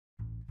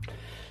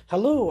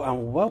Hello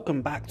and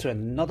welcome back to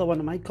another one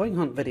of my coin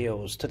hunt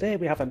videos. Today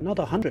we have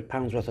another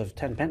 £100 worth of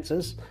 10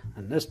 pences,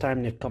 and this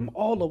time they've come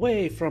all the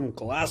way from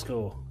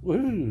Glasgow.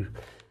 Woohoo!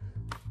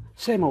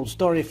 Same old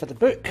story for the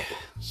book.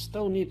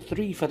 Still need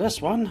 3 for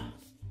this one.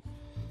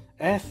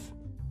 F,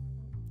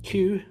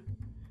 Q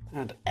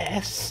and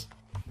S.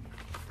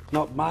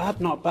 Not bad,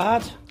 not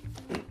bad.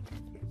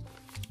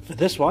 For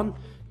this one,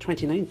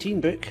 2019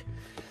 book,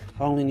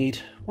 I only need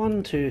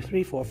 1, 2,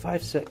 3, 4,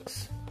 5,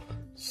 6,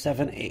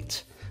 7,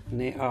 8. And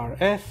they are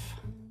F,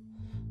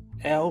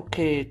 L,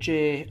 K,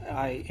 J,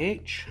 I,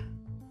 H,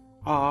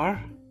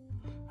 R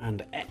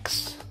and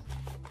X.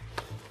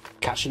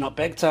 Catching up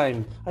big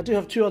time. I do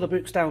have 2 other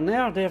books down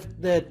there.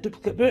 They're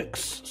duplicate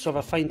books, so if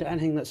I find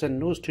anything that's in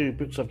those 2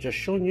 books I've just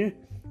shown you,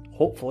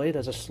 hopefully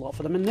there's a slot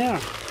for them in there.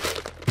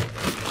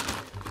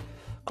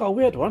 Got a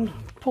weird one.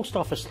 Post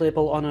office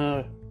label on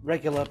a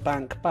regular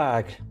bank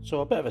bag. So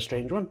a bit of a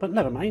strange one, but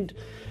never mind.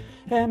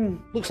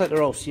 Looks like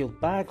they're all sealed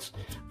bags.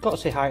 Got to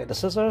say hi to the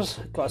scissors,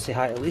 got to say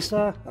hi to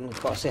Lisa, and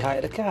got to say hi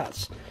to the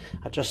cats.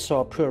 I just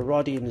saw poor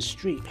Roddy in the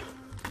street,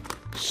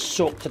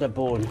 soaked to the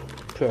bone.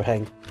 Poor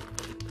thing.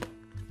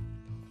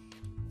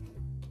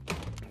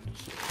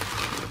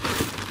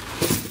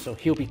 So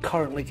he'll be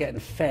currently getting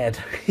fed.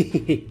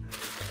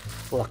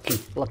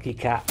 Lucky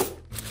cat.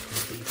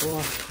 3,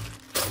 4,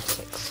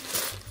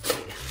 6, 8,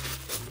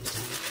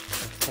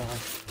 9,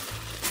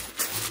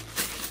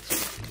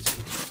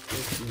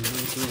 10,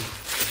 11, 12.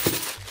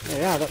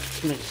 Yeah,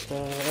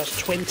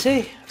 that's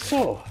 20.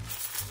 So,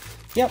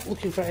 yep,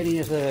 looking for any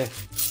of the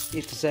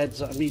A to Z's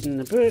that I'm reading in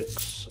the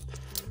books.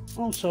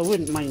 Also, I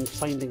wouldn't mind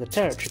finding a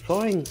territory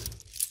coin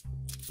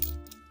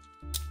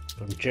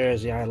from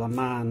Jersey, Isle of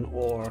Man,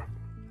 or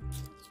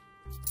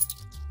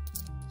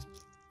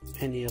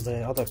any of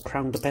the other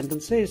Crown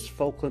dependencies,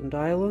 Falkland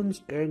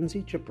Islands,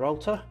 Guernsey,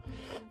 Gibraltar.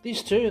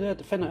 These 2, they're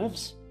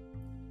definitives.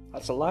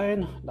 That's a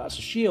lion, that's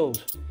a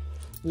shield.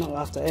 Not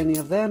after any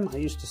of them. I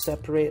used to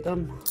separate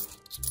them.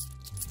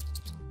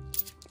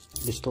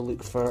 Used to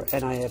look for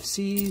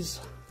NIFCs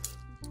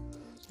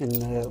in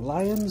the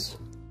lions,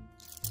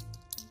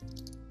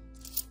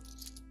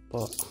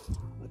 but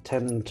I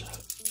tend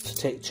to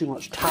take too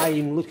much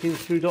time looking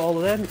through all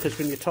of them, because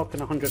when you're talking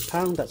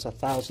 £100, that's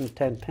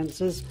 1,010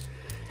 pences,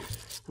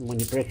 and when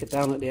you break it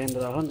down at the end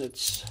of the hunt,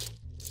 it's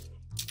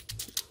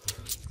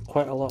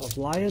quite a lot of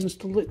lions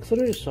to look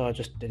through, so I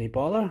just didn't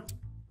bother.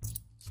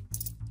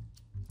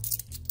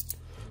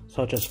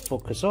 So I just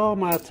focus all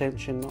my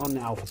attention on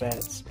the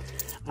alphabets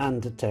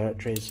and the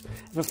territories.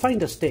 If I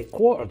find a state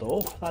quarter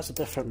though, that's a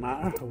different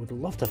matter. I would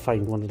love to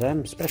find one of them,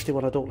 especially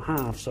one I don't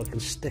have, so I can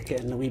stick it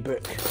in the wee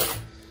book.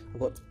 I've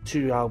got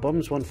 2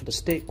 albums, one for the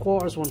state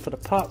quarters, one for the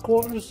park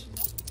quarters.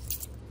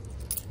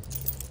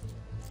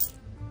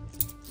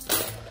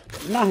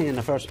 Nothing in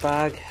the first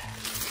bag.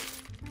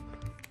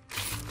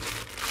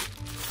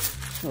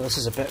 Well, this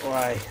is a bit where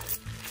I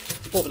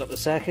open up the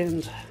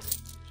second,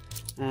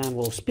 and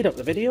we'll speed up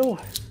the video.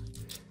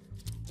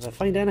 If I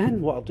find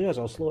anything, what I'll do is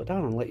I'll slow it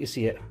down and let you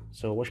see it.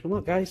 So wish me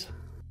luck, guys.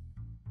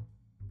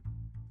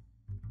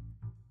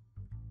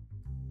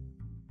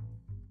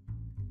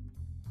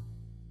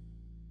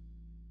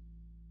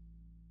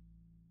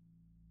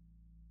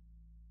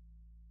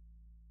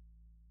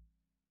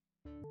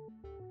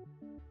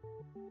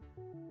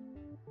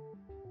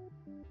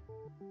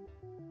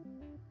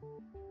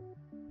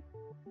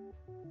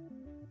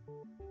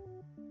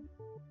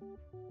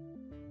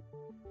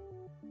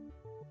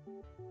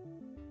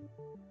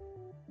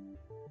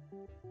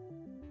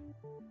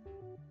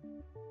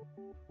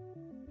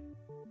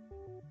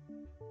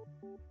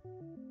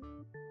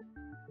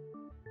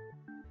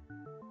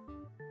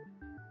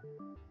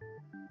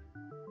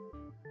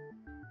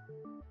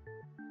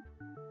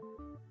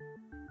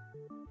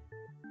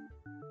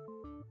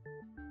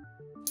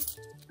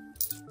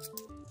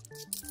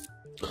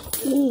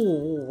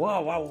 Oh,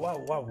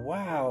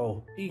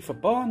 wow. E for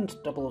Bond,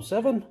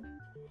 007.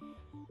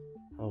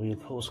 I'll be a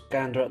close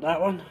gander at that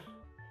one.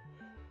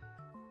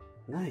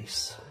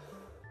 Nice.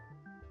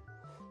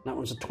 That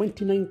one's a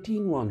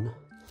 2019 one.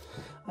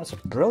 That's a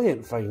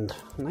brilliant find.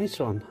 Nice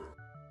one.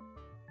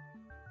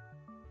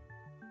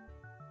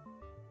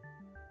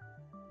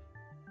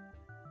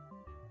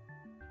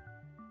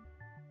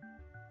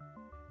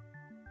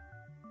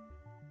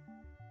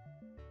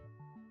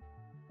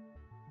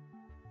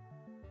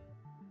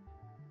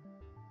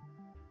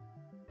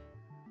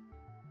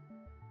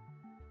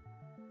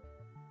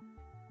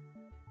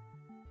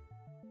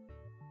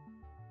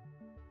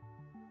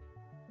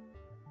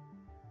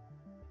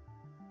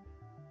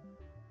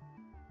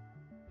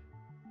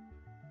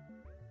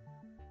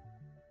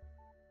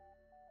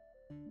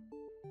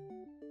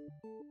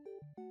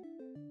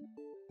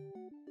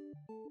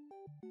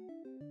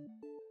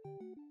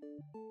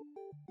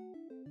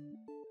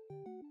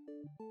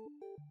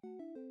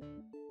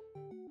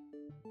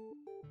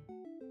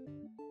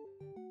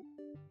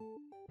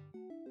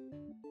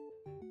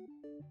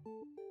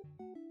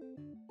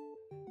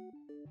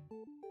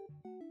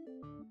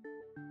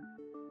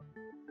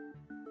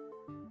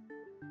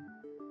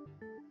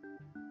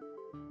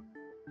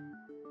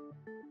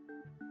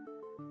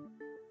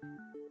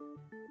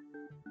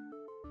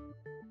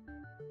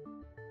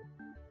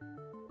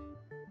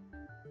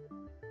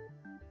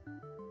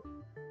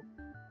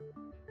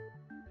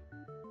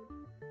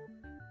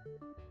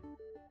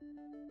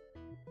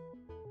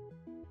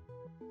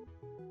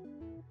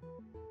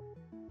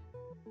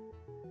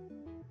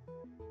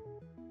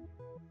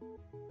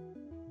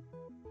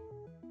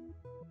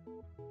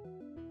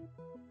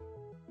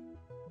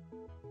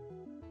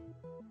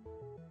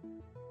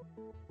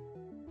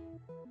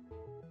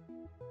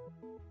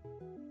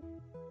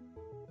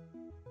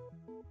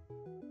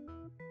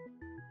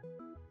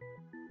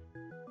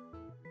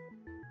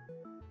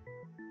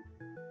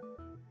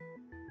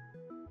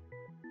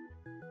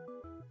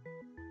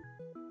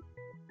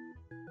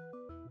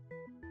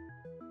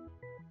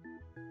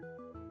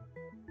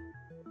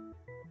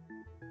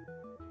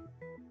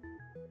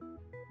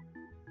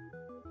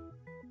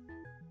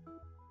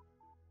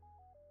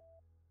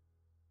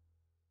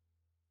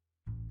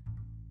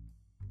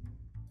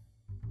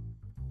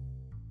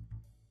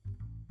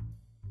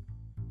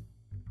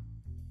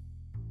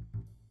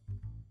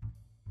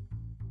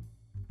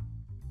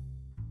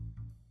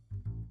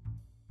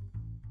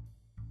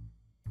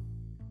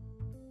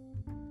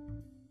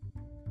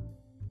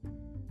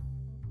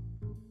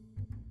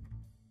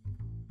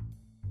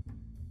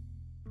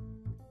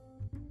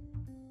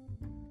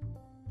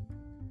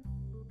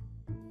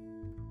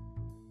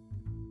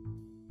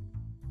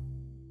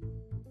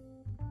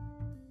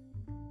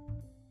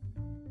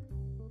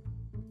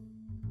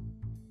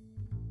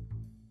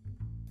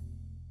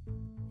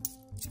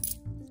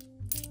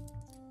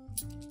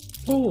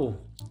 Oh,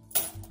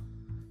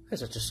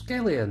 there's a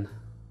Tuscallion.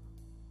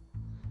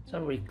 Let's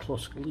have a wee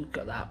close look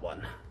at that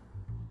one.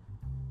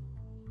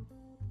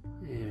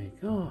 There we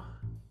go.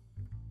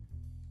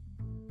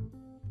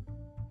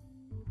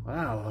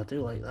 Wow, I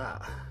do like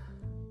that.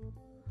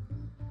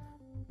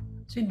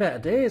 Seen better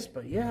days,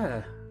 but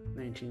yeah,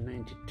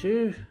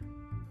 1992.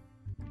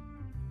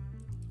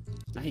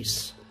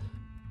 Nice.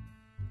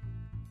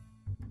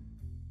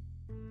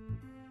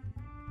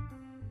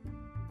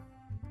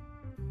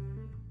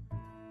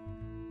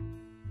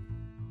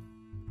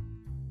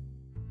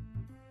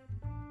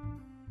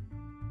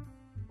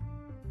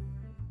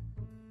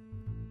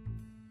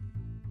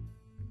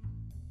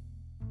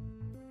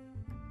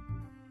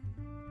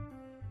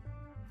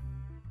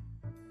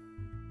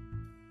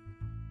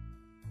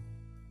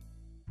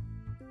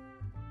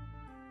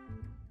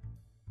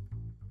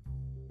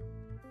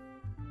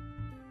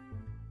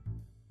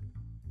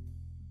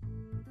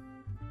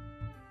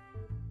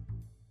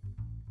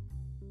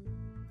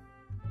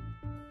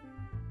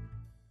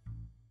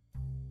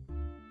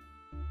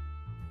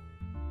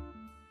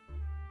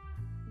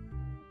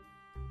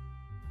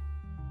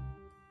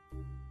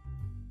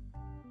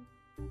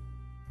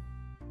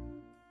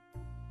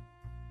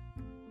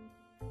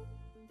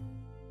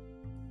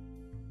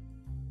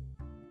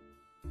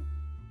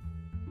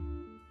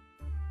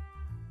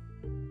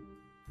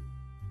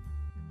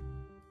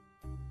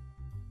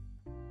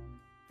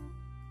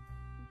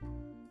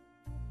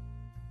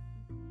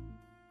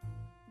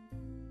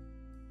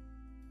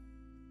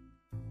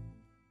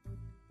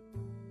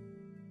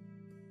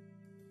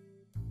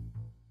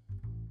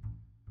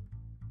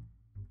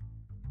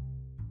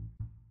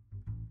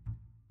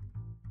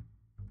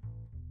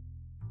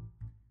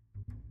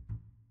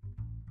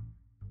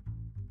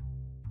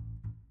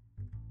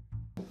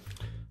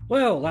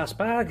 Well, last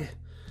bag.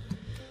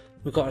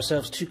 We've got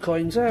ourselves 2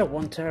 coins there,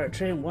 1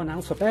 territory and 1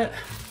 alphabet.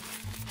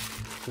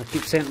 And I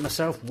keep saying to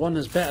myself, one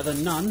is better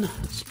than none,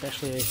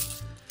 especially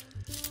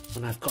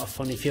when I've got a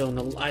funny feeling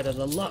that either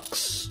the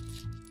luck's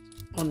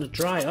on the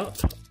dry up,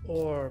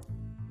 or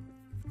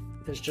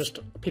there's just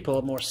people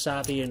are more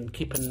savvy in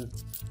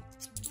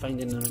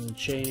finding them in the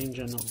change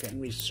and not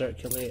getting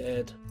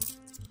recirculated.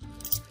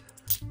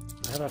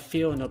 I have a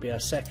feeling there'll be a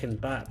second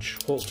batch,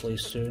 hopefully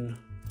soon,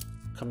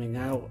 coming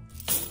out.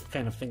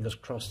 Kind of fingers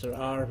crossed there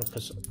are,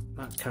 because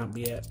that can't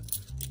be it.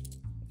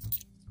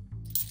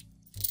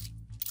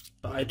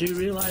 But I do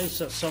realise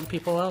that some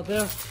people out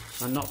there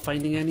are not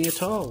finding any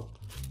at all.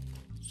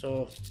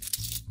 So,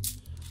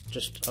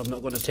 I'm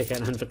not going to take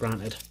anything for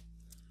granted.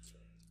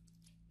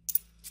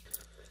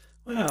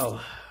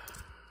 Well,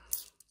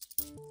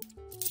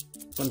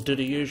 going to do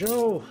the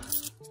usual.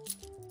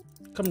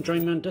 Come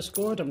join me on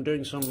Discord. I'm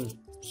doing some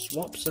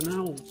swaps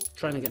now,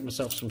 trying to get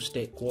myself some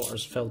state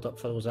quarters filled up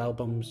for those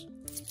albums.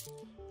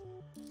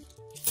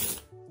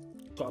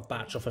 Got a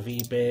batch off of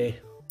eBay.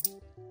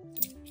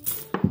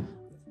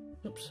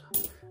 Oops.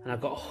 And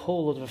I've got a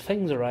whole load of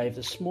things arrived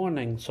this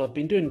morning, so I've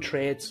been doing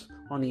trades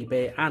on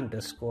eBay and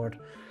Discord.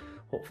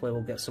 Hopefully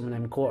we'll get some of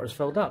them quarters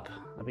filled up.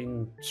 I've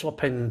been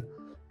swapping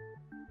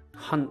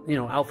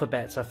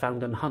alphabets I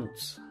found in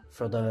hunts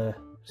for the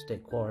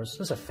state quarters.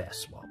 There's a fair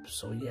swap,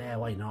 so yeah,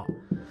 why not?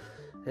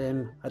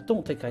 I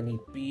don't think I need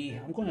B.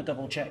 I'm going to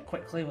double check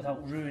quickly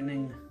without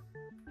ruining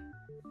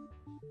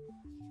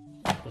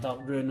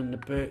the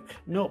book.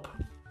 Nope,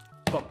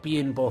 got B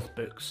in both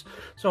books.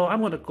 So I'm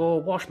going to go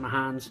wash my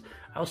hands.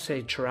 I'll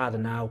say charada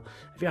now.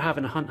 If you're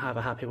having a hunt, have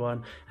a happy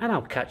one, and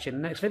I'll catch you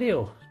in the next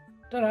video.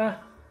 Ta-da!